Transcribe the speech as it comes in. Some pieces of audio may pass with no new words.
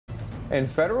And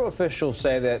federal officials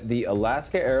say that the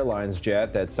Alaska Airlines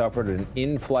jet that suffered an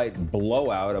in-flight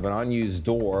blowout of an unused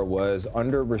door was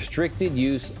under restricted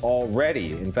use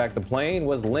already. In fact, the plane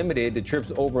was limited to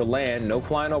trips over land, no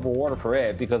flying over water for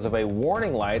it, because of a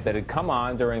warning light that had come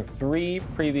on during 3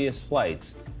 previous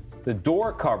flights. The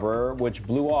door cover, which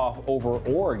blew off over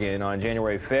Oregon on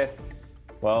January 5th,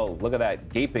 well, look at that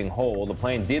gaping hole. The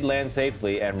plane did land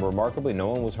safely, and remarkably, no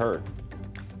one was hurt.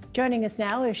 Joining us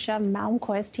now is Shem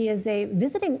Malmquist. He is a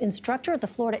visiting instructor at the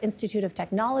Florida Institute of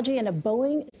Technology and a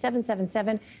Boeing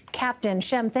 777 captain.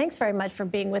 Shem, thanks very much for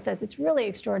being with us. It's really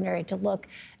extraordinary to look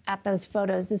at those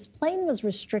photos. This plane was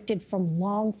restricted from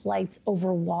long flights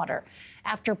over water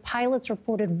after pilots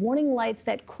reported warning lights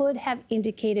that could have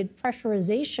indicated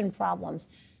pressurization problems.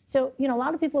 So, a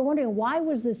lot of people are wondering, why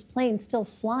was this plane still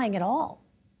flying at all?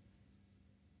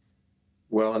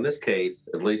 Well, in this case,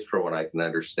 at least from what I can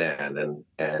understand,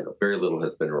 and very little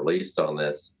has been released on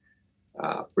this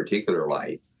particular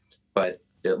light, but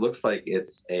it looks like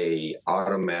it's a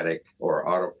automatic or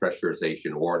auto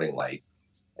pressurization warning light.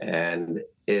 And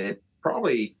it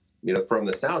probably, from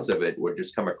the sounds of it, would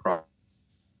just come across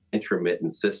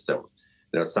intermittent system.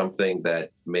 Something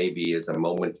that maybe is a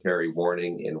momentary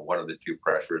warning in one of the 2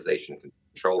 pressurization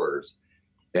controllers.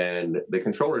 And the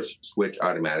controllers switch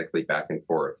automatically back and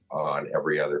forth on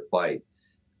every other flight.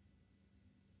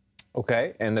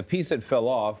 Okay, and the piece that fell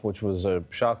off, which was a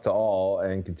shock to all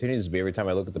and continues to be every time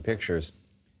I look at the pictures,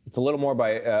 it's a little more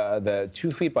by the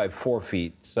 2 feet by 4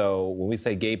 feet. So when we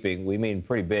say gaping, we mean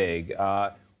pretty big.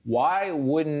 Why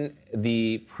wouldn't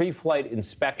the pre-flight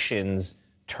inspections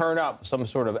turn up some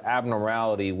sort of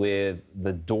abnormality with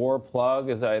the door plug,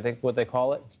 is I think what they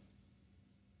call it?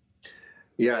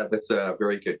 Yeah, that's a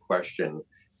very good question.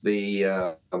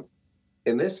 In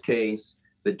this case,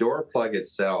 the door plug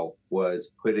itself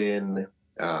was put in,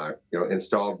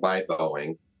 installed by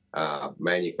Boeing,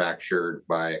 manufactured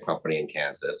by a company in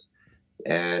Kansas.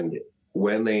 And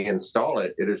when they install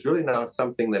it, it is really not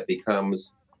something that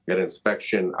becomes an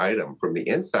inspection item. From the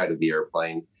inside of the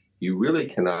airplane, you really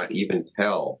cannot even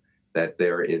tell that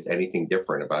there is anything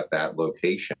different about that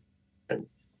location.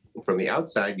 From the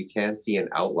outside, you can see an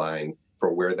outline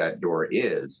for where that door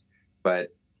is, but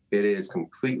it is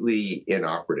completely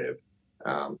inoperative.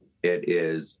 It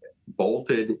is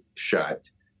bolted shut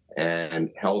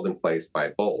and held in place by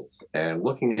bolts. And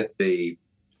looking at the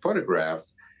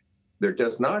photographs, there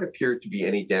does not appear to be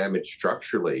any damage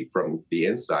structurally from the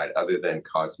inside other than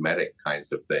cosmetic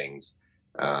kinds of things,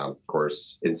 of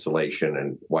course, insulation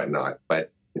and whatnot.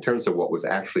 But in terms of what was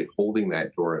actually holding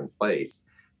that door in place,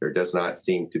 there does not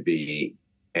seem to be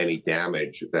any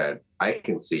damage that I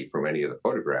can see from any of the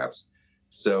photographs.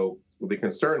 So the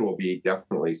concern will be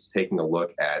definitely taking a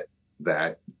look at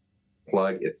that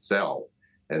plug itself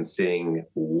and seeing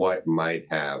what might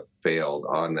have failed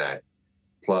on that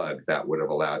plug that would have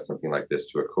allowed something like this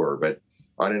to occur. But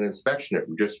on an inspection, it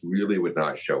just really would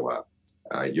not show up.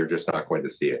 You're just not going to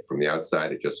see it. From the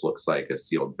outside, it just looks like a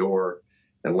sealed door,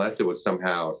 unless it was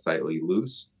somehow slightly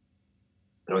loose.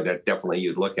 That definitely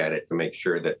you'd look at it to make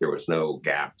sure that there was no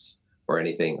gaps or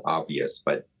anything obvious,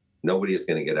 but nobody is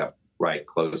going to get up right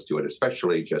close to it,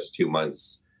 especially just 2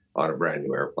 months on a brand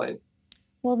new airplane.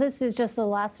 Well, this is just the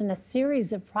last in a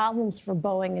series of problems for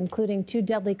Boeing, including 2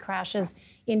 deadly crashes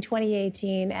in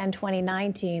 2018 and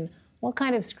 2019. What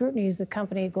kind of scrutiny is the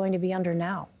company going to be under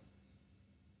now?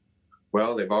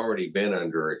 Well, they've already been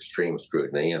under extreme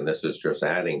scrutiny, and this is just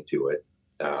adding to it.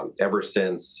 Ever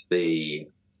since the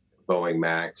Boeing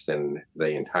MAX and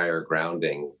the entire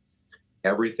grounding,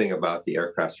 everything about the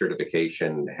aircraft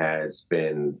certification has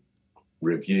been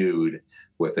reviewed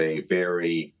with a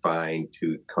very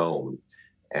fine-tooth comb.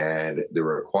 And the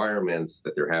requirements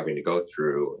that they're having to go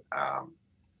through,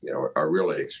 are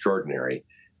really extraordinary.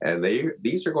 And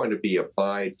these are going to be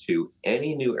applied to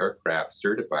any new aircraft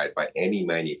certified by any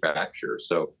manufacturer.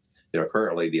 So,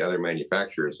 currently the other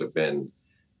manufacturers have been,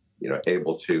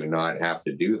 able to not have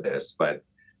to do this, but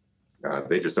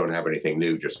they just don't have anything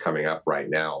new just coming up right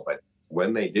now. But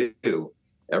when they do,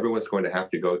 everyone's going to have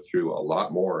to go through a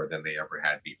lot more than they ever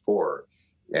had before.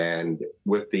 And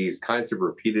with these kinds of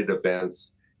repeated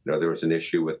events, there was an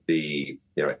issue with the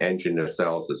engine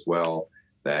nacelles as well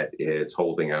that is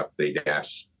holding up the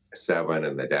Dash 7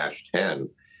 and the Dash 10.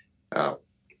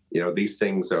 These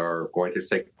things are going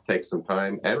to take some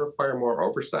time and require more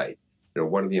oversight.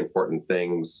 One of the important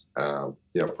things,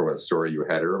 from a story you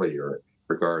had earlier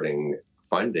regarding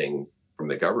funding from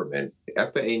the government, the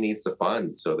FAA needs to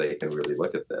fund so they can really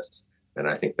look at this. And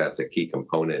I think that's a key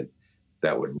component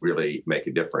that would really make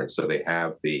a difference. So they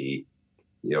have the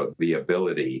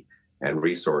ability and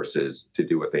resources to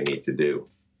do what they need to do.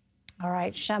 All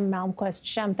right, Shem Malmquist.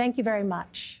 Shem, thank you very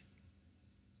much.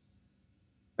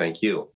 Thank you.